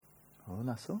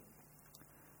Hello, Lasso.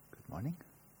 Good morning.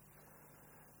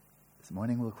 This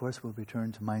morning, we'll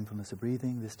return to mindfulness of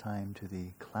breathing, this time to the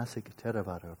classic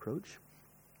Theravada approach,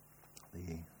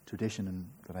 the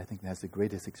tradition that I think has the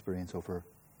greatest experience over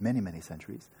many, many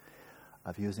centuries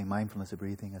of using mindfulness of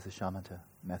breathing as a shamatha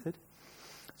method.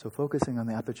 So focusing on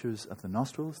the apertures of the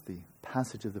nostrils, the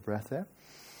passage of the breath there.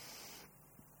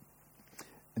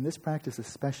 In this practice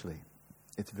especially,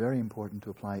 it's very important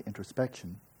to apply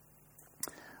introspection,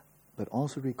 but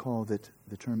also recall that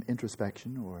the term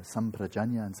introspection, or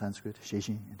samprajanya in Sanskrit,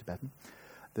 sheshi in Tibetan,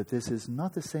 that this is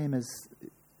not the same as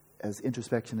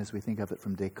introspection as we think of it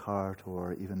from Descartes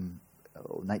or even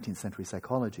 19th century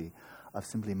psychology, of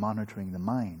simply monitoring the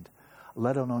mind,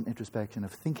 let alone introspection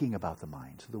of thinking about the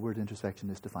mind. So the word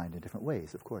introspection is defined in different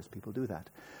ways. Of course, people do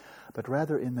that. But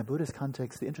rather, in the Buddhist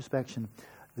context, the introspection,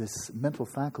 this mental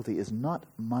faculty, is not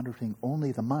monitoring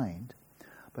only the mind,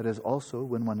 but is also,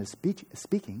 when one is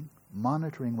speaking,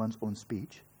 monitoring one's own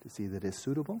speech to see that it's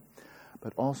suitable,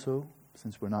 but also,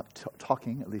 since we're not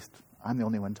talking, at least I'm the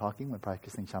only one talking when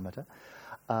practicing shamatha,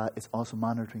 it's also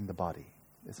monitoring the body.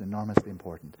 It's enormously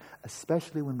important,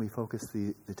 especially when we focus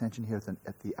the attention here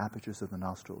at the apertures of the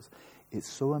nostrils.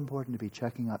 It's so important to be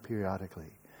checking up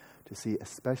periodically to see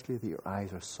especially that your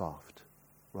eyes are soft,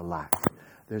 relaxed.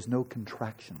 There's no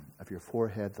contraction of your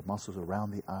forehead, the muscles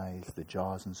around the eyes, the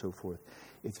jaws, and so forth.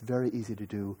 It's very easy to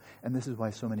do, and this is why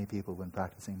so many people, when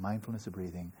practicing mindfulness of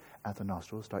breathing at the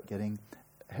nostrils, start getting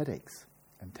headaches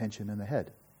and tension in the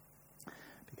head,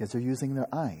 because they're using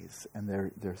their eyes, and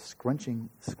they're scrunching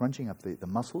up the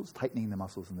muscles, tightening the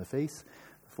muscles in the face,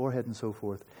 the forehead, and so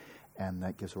forth, and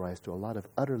that gives rise to a lot of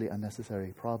utterly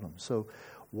unnecessary problems. So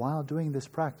while doing this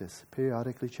practice,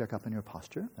 periodically check up on your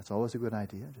posture. That's always a good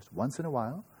idea, just once in a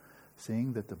while,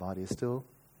 seeing that the body is still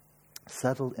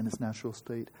settled in its natural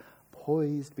state,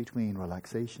 poised between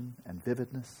relaxation and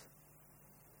vividness,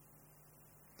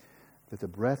 that the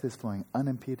breath is flowing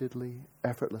unimpededly,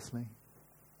 effortlessly.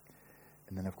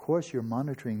 And then, of course, you're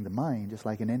monitoring the mind, just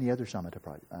like in any other shamatha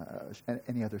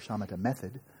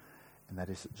method, and that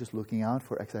is just looking out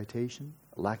for excitation,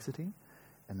 laxity,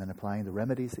 and then applying the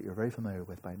remedies that you're very familiar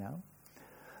with by now.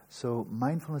 So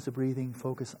mindfulness of breathing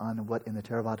focus on what in the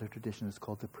Theravada tradition is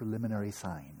called the preliminary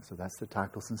sign. So that's the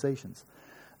tactile sensations.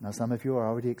 Now, some of you are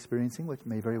already experiencing what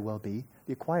may very well be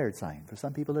the acquired sign. For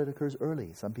some people, it occurs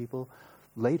early, some people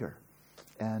later.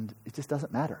 And it just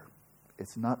doesn't matter.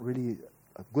 It's not really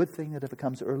a good thing that if it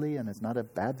comes early, and it's not a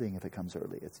bad thing if it comes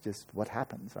early. It's just what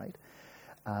happens, right?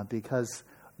 Because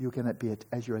you can be,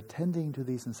 as you're attending to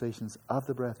these sensations of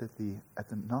the breath at the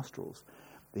nostrils,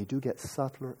 they do get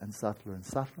subtler and subtler and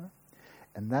subtler,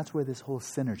 and that's where this whole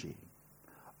synergy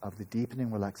of the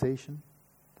deepening relaxation,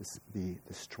 the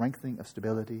strengthening of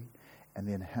stability, and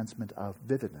the enhancement of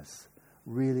vividness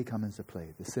really come into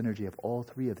play. The synergy of all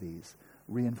three of these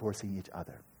reinforcing each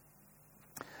other.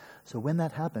 So when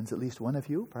that happens, at least one of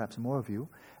you, perhaps more of you,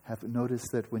 have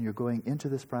noticed that when you're going into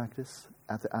this practice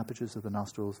at the apertures of the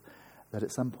nostrils, that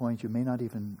at some point you may not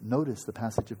even notice the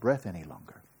passage of breath any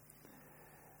longer.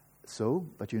 So,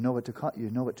 but you know what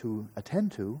to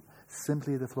attend to,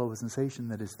 simply the flow of sensation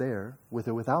that is there, with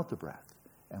or without the breath.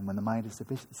 And when the mind is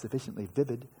sufficiently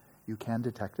vivid, you can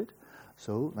detect it.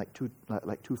 So, like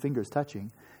two fingers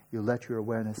touching, you let your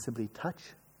awareness simply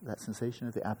touch that sensation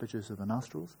of the apertures of the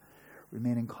nostrils,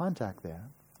 remain in contact there.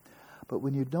 But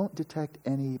when you don't detect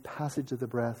any passage of the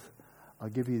breath, I'll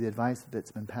give you the advice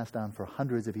that's been passed down for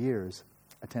hundreds of years: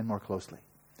 attend more closely.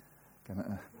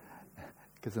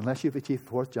 Because unless you've achieved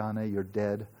fourth jhana, you're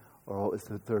dead, or what was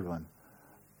the third one?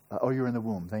 Or you're in the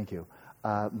womb, thank you.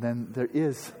 Then there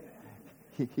is,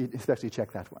 he especially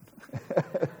check that one.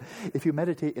 If you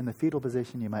meditate in the fetal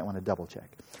position, you might want to double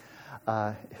check.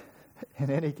 In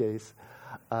any case,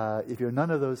 if you're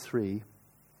none of those three,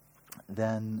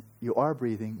 then you are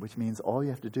breathing, which means all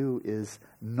you have to do is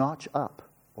notch up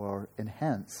or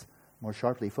enhance, more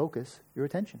sharply focus your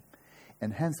attention.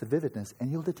 Enhance the vividness,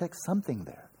 and you'll detect something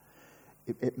there.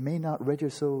 It may not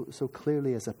register so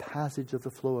clearly as a passage of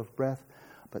the flow of breath,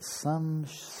 but some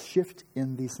shift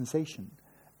in the sensation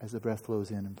as the breath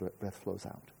flows in and breath flows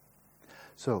out.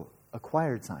 So,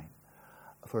 acquired sign.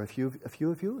 For a few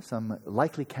of you, some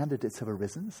likely candidates have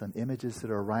arisen, some images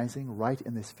that are arising right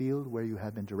in this field where you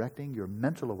have been directing your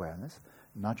mental awareness,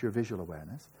 not your visual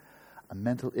awareness. A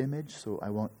mental image, so I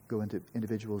won't go into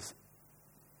individual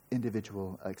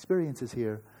experiences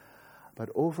here, but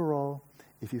overall,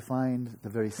 if you find a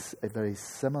very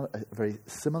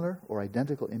similar or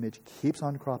identical image keeps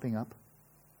on cropping up,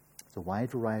 it's a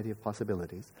wide variety of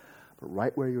possibilities, but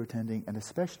right where you're attending, and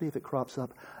especially if it crops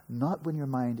up not when your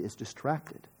mind is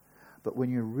distracted, But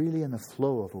when you're really in the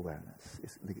flow of awareness,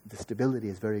 the stability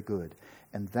is very good.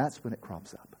 And that's when it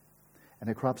crops up. And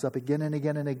it crops up again and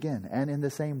again and again, and in the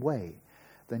same way.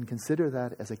 Then consider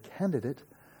that as a candidate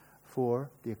for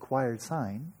the acquired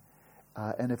sign.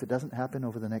 And if it doesn't happen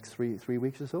over the next three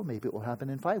weeks or so, maybe it will happen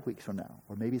in 5 weeks from now.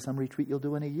 Or maybe some retreat you'll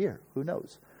do in a year. Who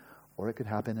knows? Or it could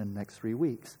happen in the next 3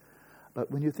 weeks. But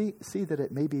when you see that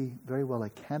it may be very well a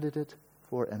candidate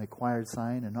for an acquired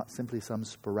sign and not simply some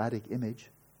sporadic image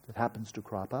that happens to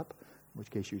crop up, in which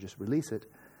case you just release it,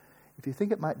 if you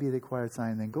think it might be the acquired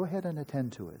sign, then go ahead and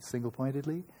attend to it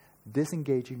single-pointedly,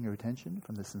 disengaging your attention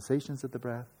from the sensations of the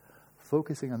breath,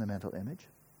 focusing on the mental image,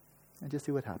 and just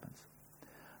see what happens.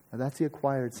 Now that's the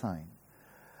acquired sign.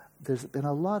 There's been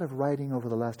a lot of writing over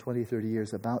the last 20, 30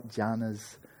 years about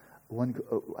jhanas.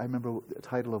 I remember the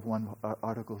title of one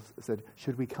article said,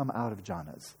 "Should we come out of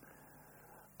jhanas?"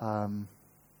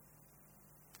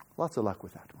 Lots of luck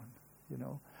with that one, you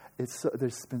know.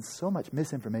 There's been so much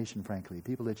misinformation, frankly.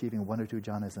 People achieving 1 or 2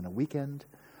 jhanas in a weekend,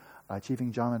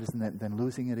 achieving jhanas and then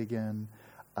losing it again.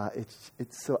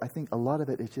 So I think a lot of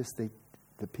it is just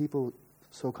the people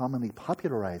so commonly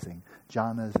popularizing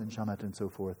jhanas and shamatha and so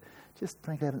forth, just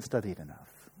frankly haven't studied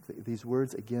enough. These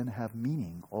words, again, have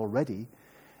meaning already.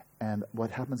 And what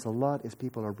happens a lot is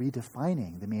people are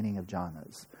redefining the meaning of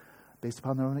jhanas based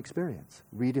upon their own experience.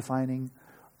 Redefining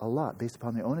a lot based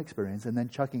upon their own experience and then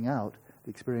chucking out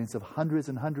the experience of hundreds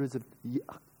and hundreds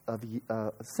of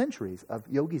centuries of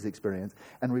yogis' experience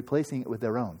and replacing it with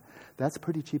their own. That's a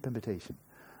pretty cheap invitation.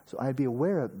 So I'd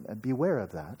beware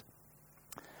of that.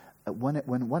 When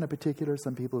one in particular,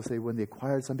 some people say when the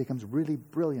acquired sun becomes really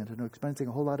brilliant and are experiencing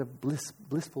a whole lot of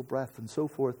blissful breath and so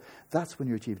forth, that's when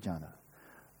you achieve jhana.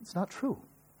 It's not true.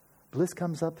 Bliss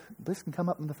can come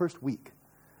up in the first week.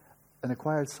 An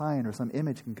acquired sign or some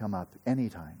image can come up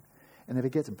anytime. And if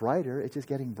it gets brighter, it's just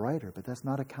getting brighter, but that's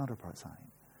not a counterpart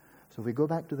sign. So if we go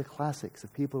back to the classics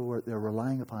of people who they're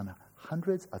relying upon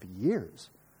hundreds of years.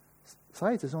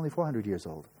 Science is only 400 years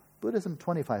old. Buddhism,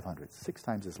 2,500, 6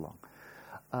 times as long.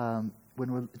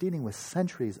 When we're dealing with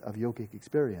centuries of yogic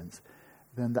experience,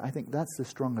 then I think that's the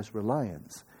strongest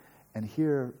reliance. And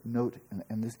here, note,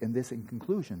 in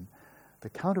conclusion, the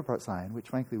counterpart sign, which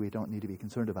frankly we don't need to be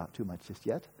concerned about too much just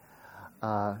yet,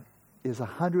 is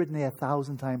 100 and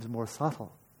 1,000 times more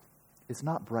subtle. It's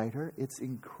not brighter, it's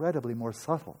incredibly more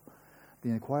subtle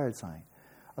than the acquired sign.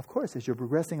 Of course, as you're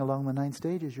progressing along the 9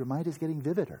 stages, your mind is getting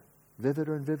vivider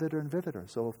and vivider and vivider.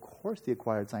 So of course the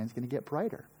acquired sign is going to get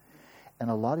brighter. And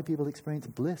a lot of people experience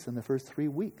bliss in the first 3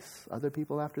 weeks, other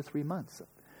people after 3 months.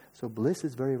 So bliss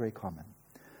is very, very common.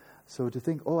 So to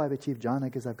think, I've achieved jhana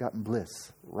because I've gotten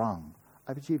bliss, wrong.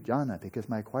 I've achieved jhana because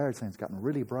my acquired sign's gotten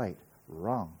really bright,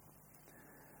 wrong.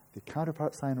 The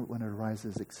counterpart sign, when it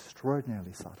arises, is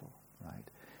extraordinarily subtle, right?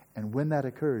 And when that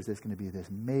occurs, there's going to be this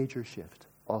major shift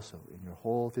also in your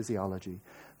whole physiology,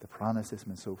 the prana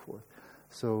system and so forth.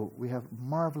 So we have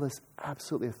marvelous,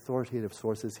 absolutely authoritative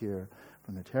sources here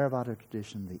from the Theravada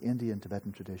tradition, the Indian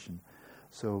Tibetan tradition.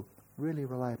 So really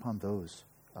rely upon those.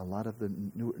 A lot of the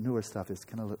newer stuff is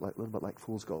kind of a little bit like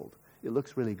fool's gold. It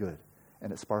looks really good,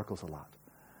 and it sparkles a lot.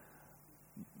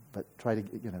 But try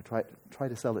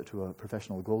to sell it to a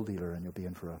professional gold dealer, and you'll be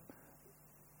in for a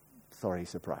sorry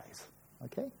surprise.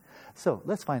 Okay? So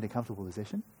let's find a comfortable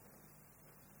position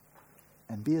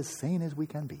and be as sane as we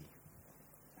can be.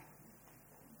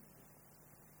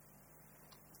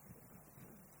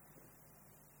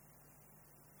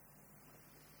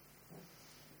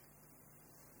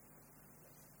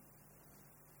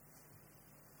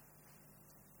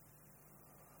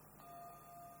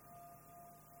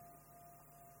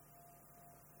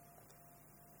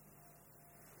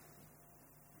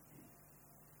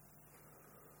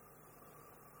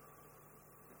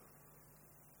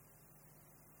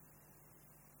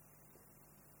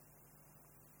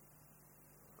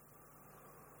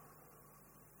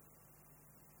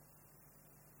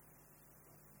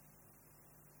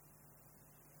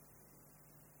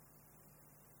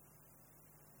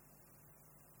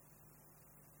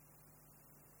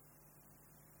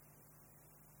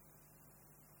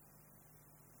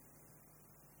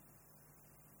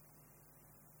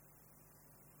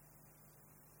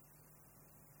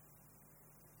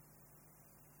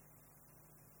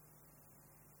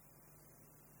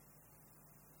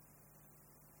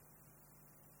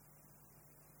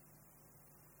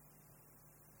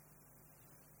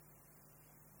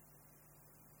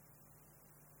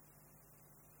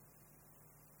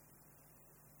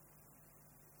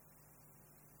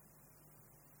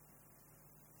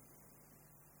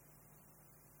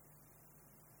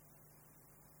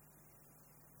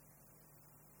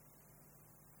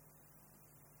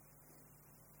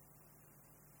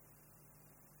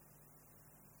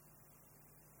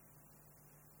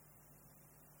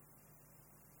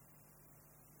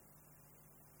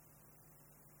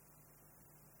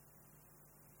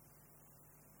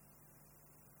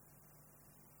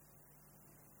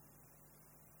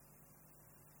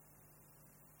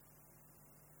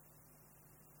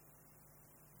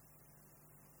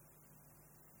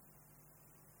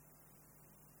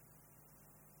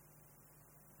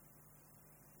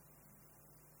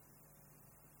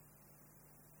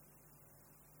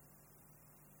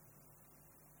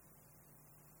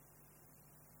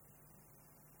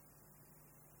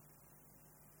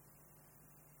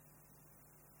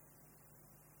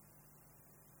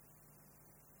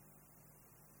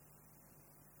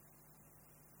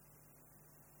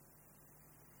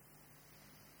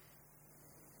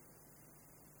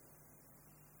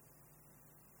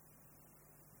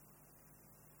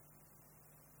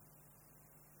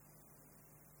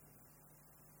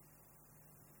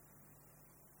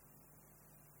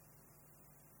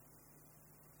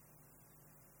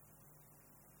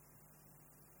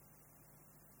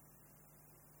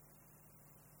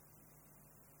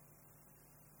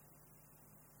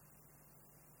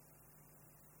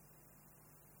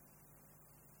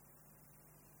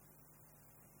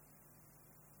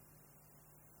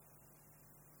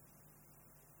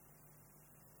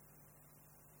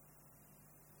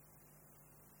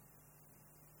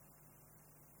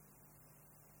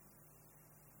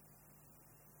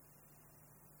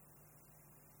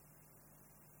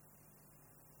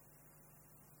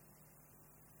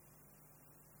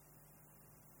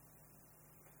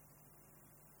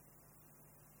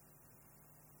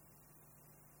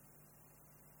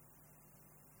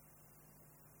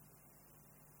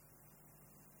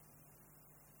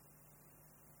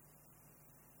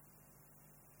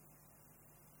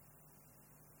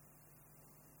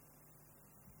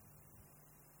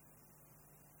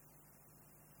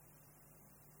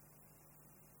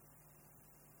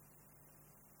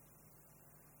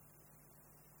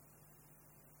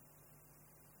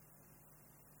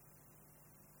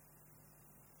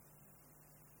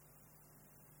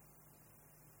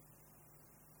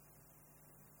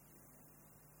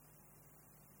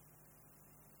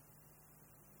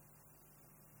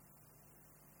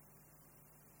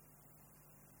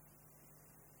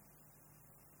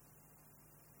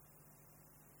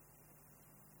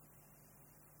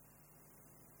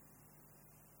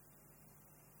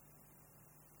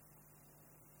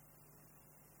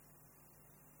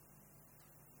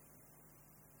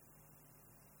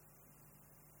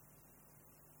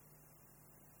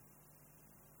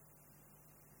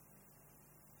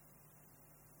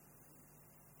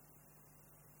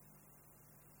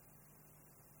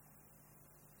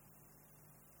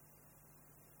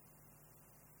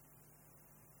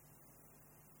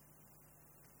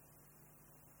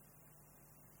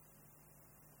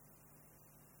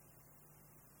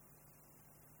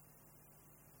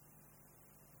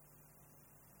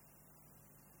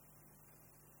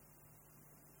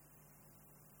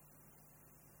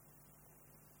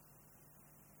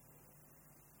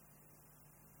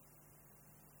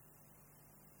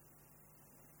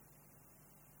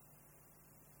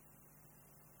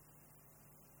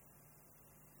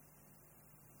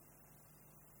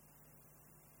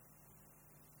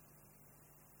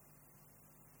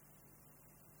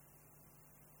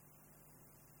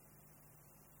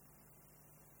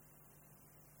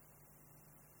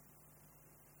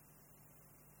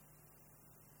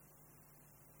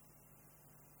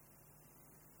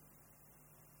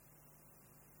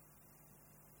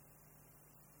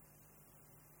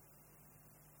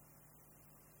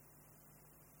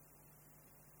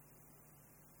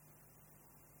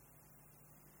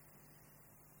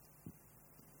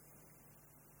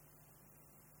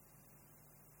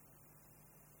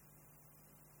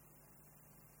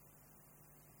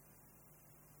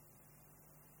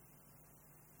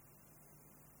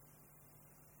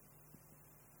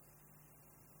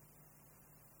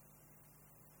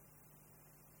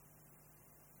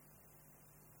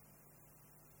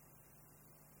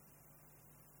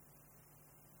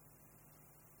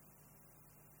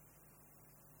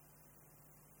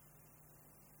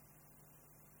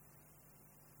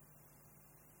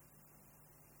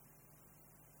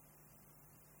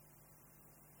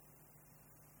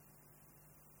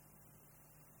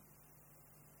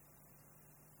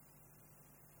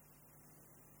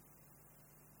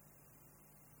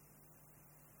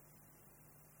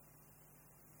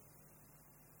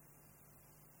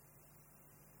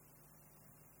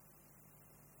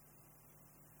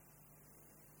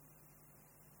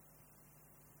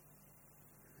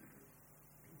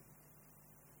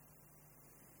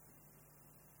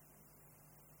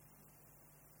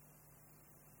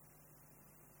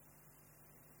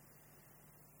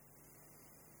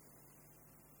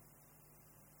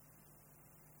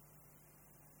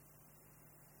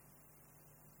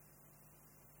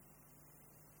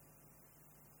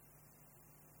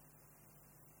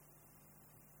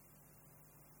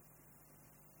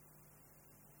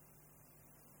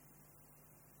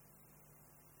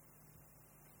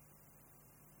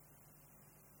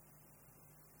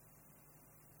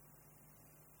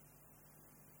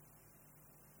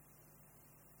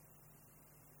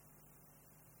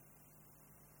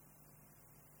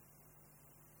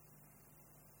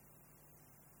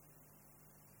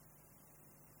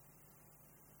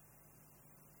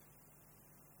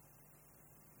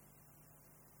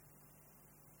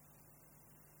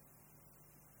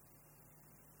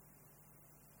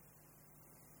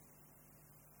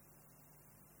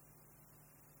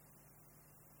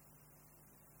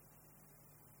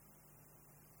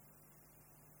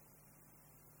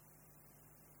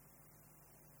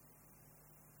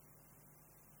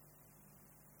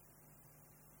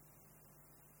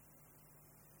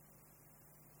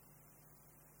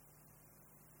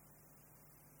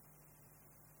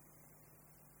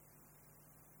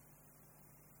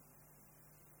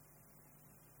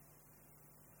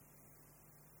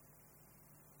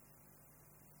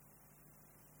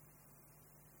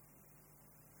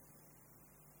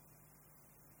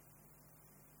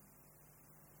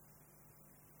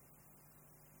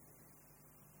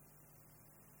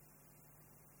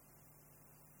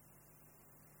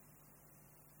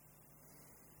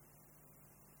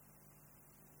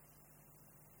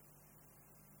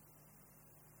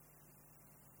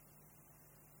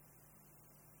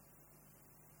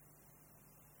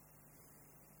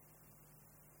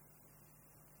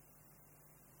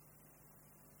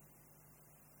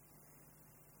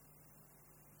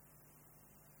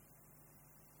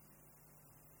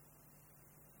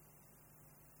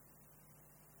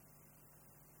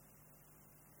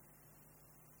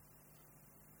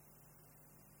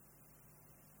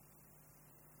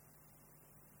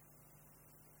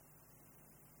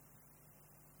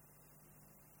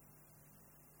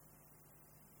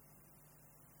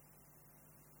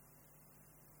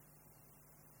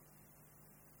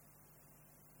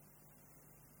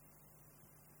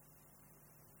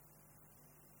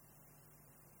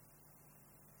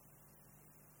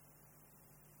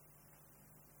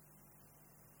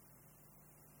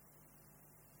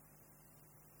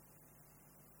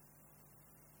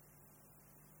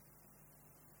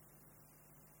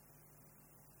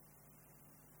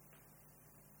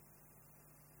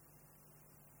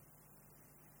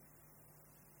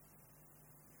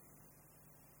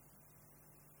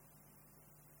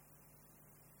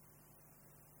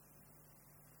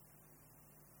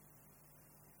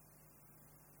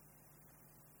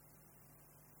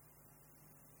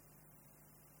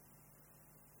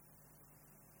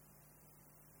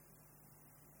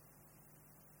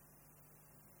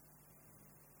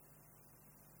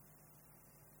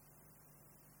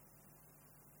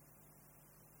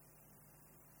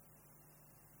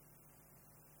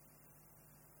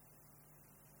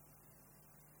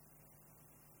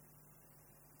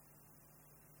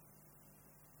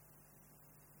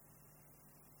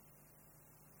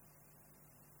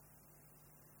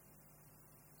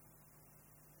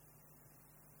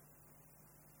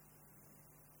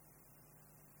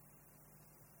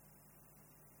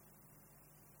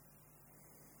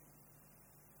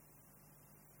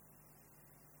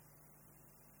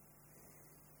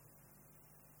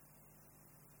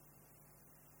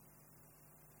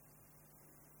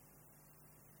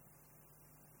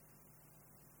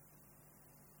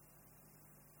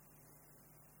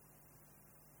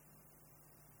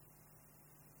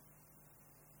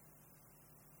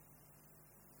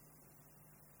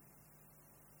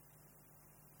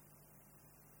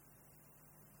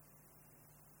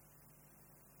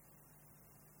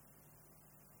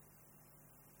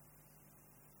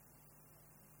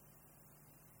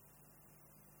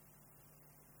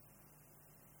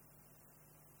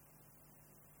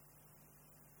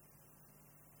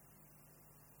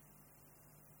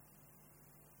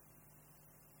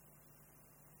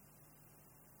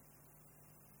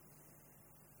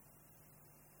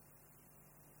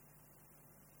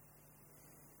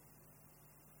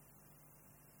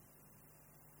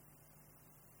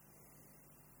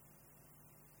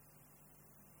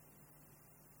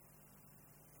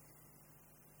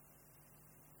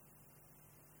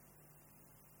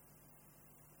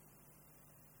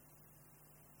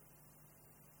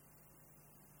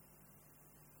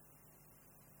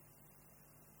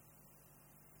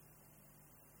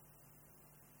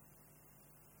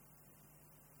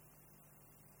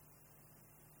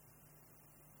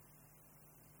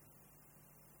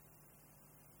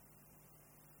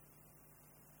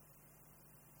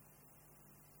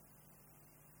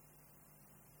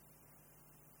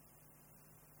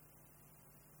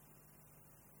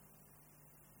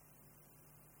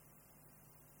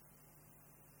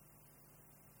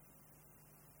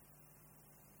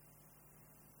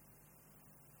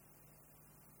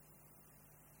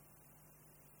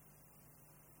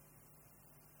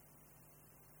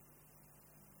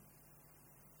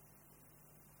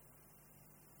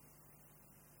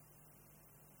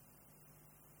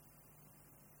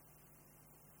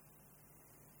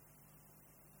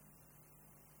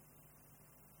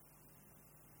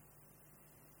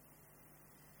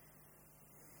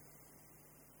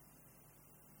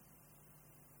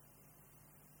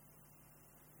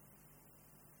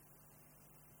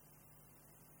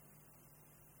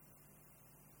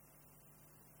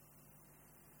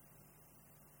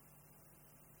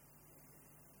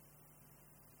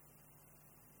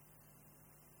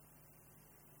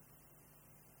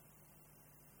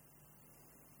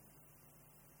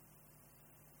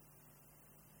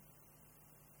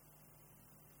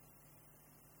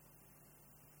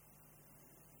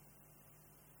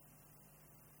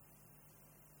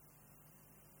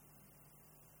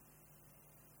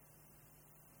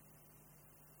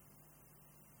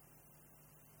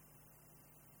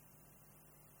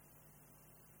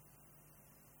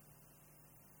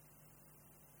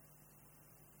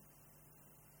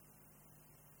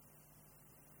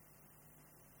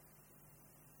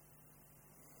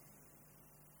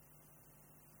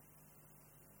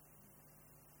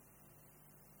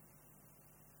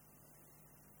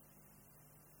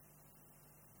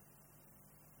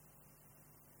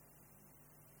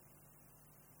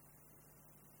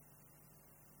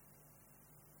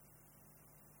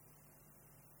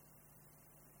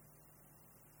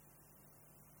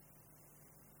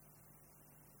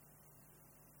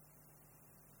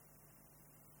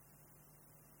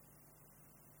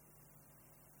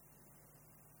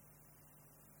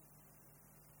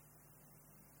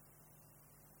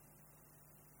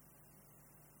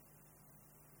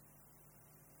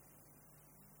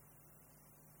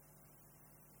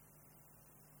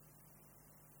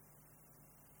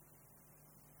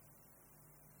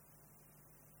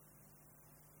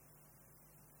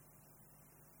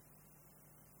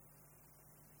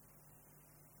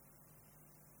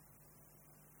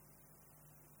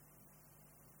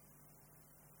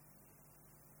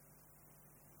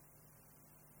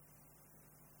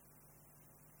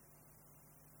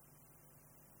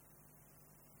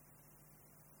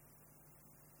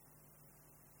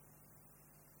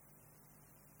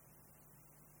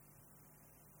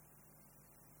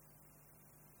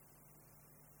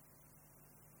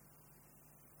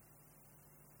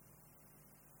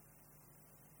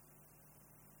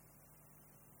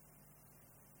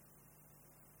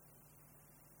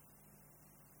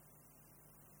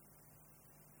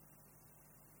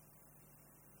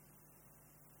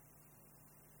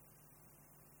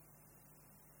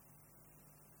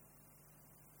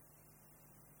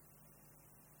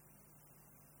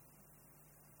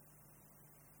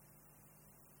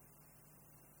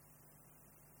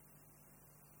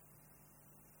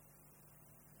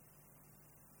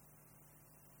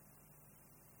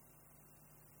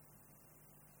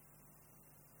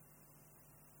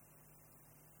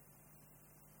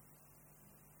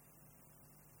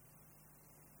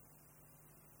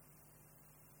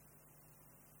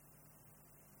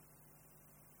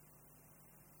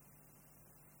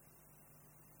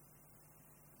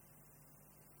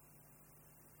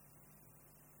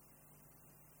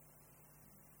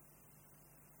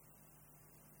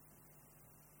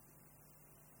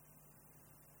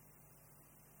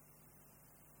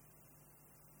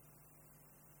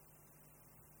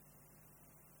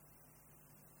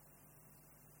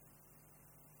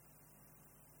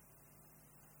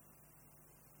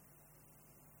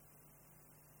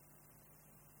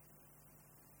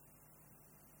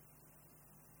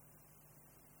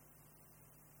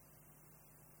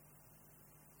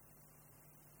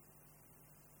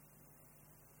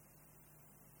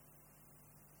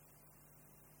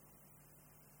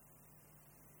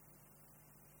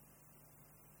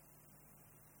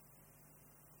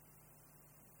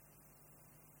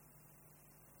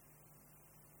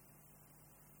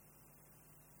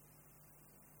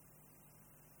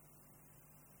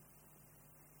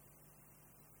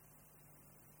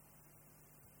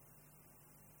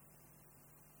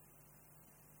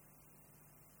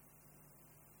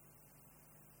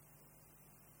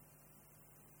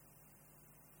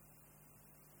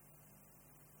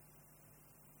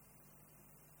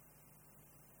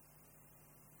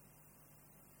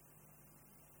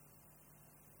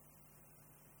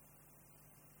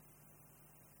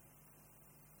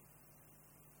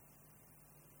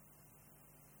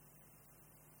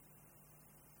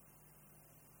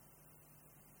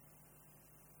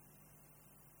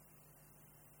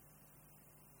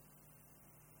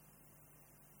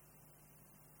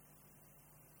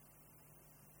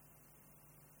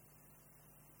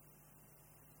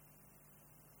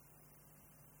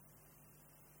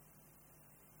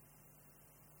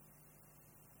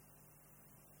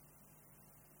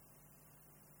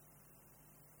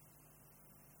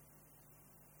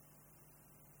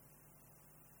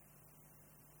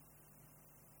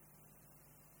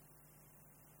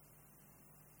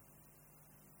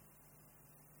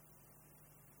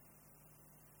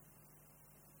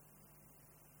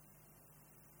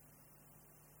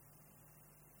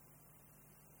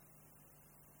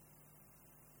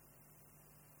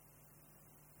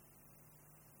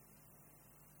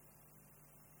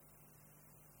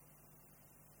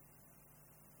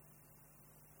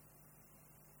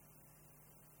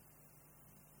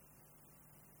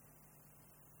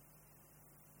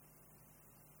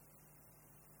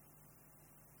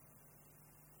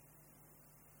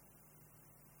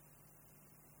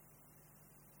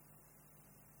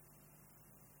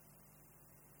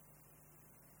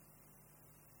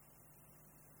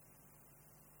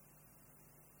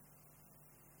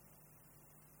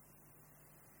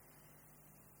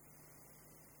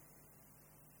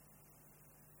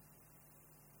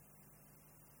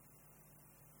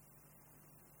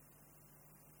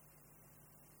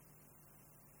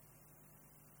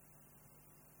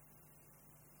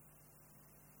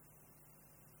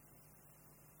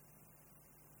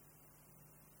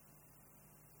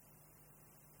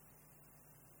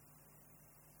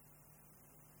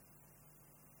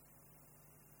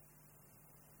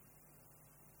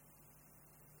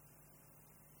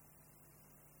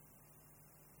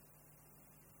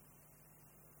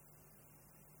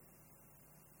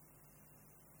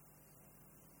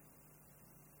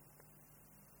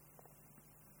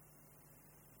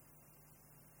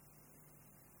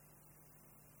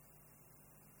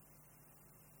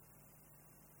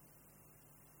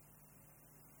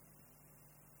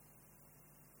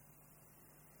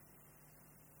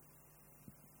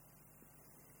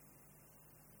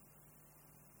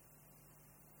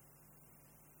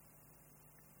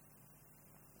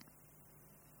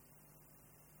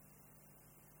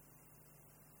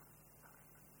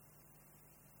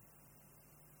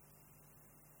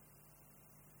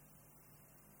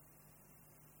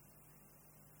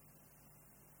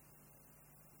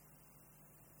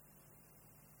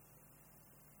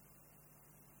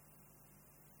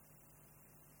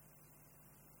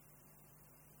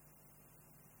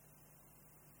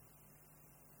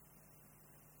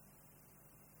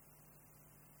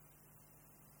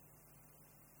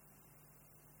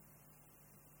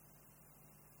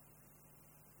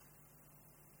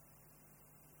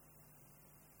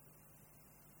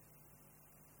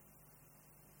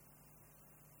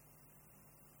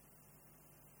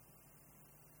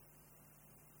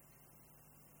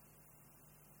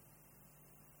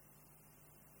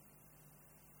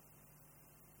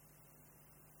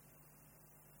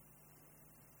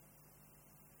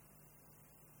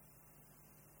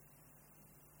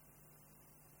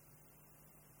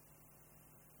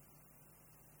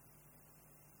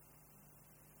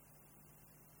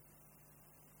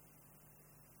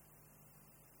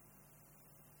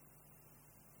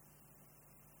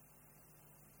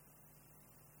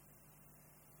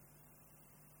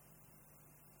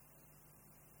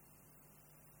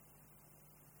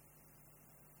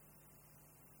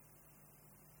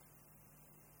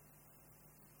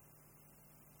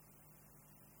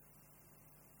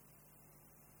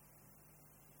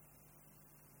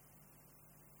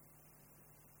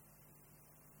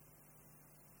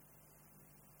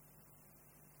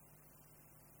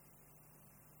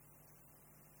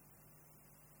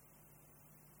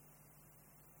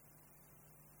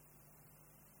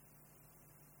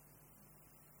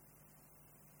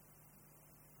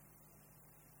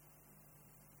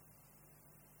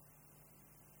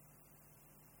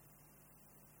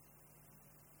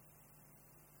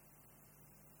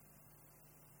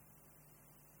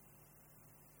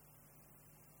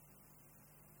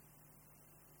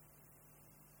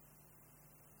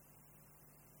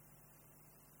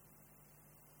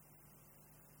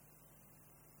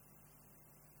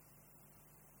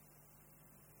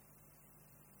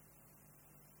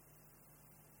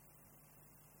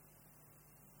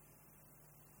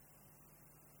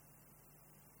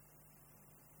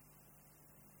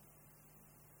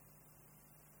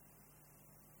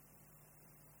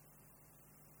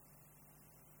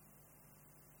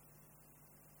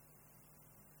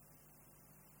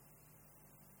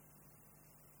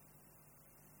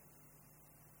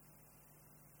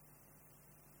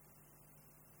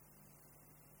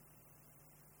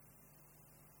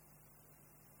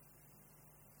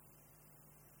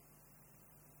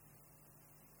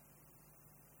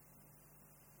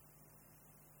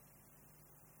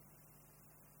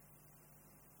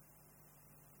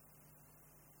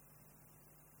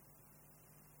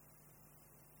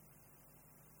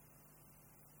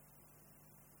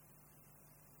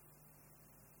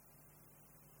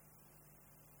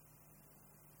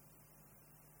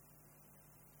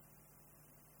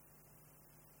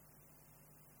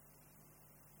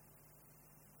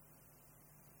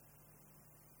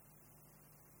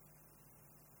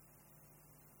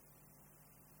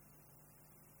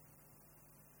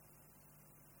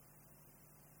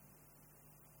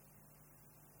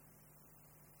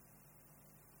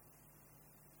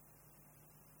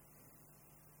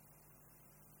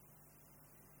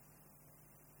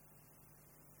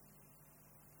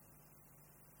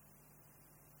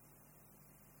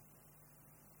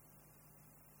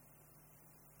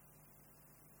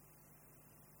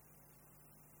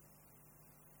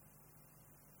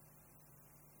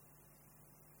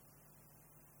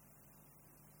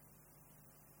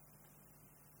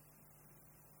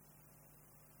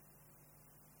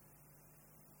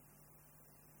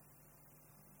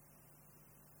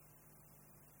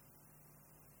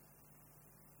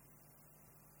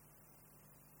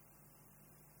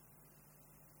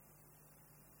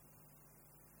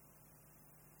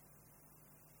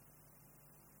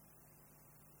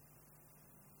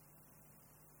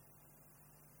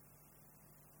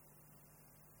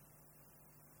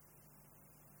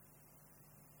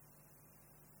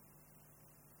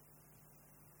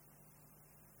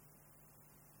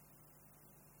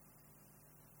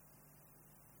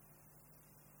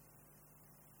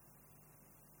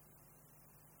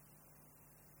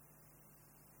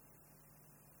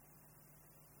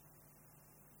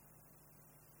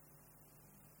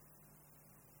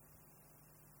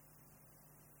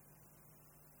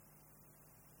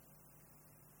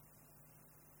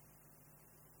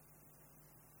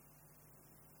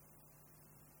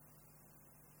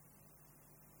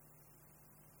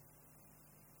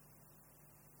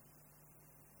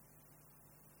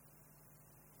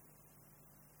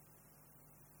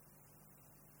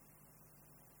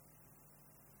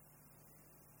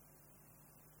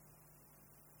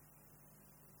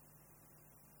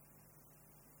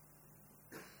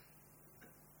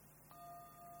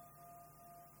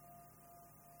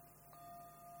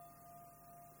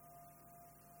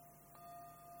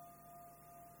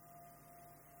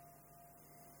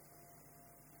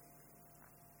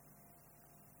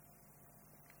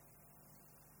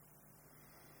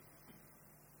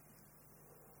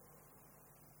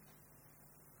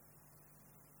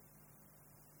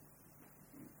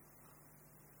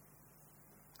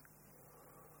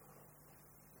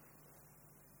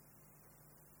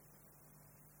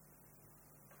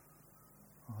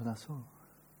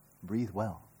 Breathe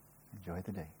well. Enjoy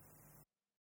the day.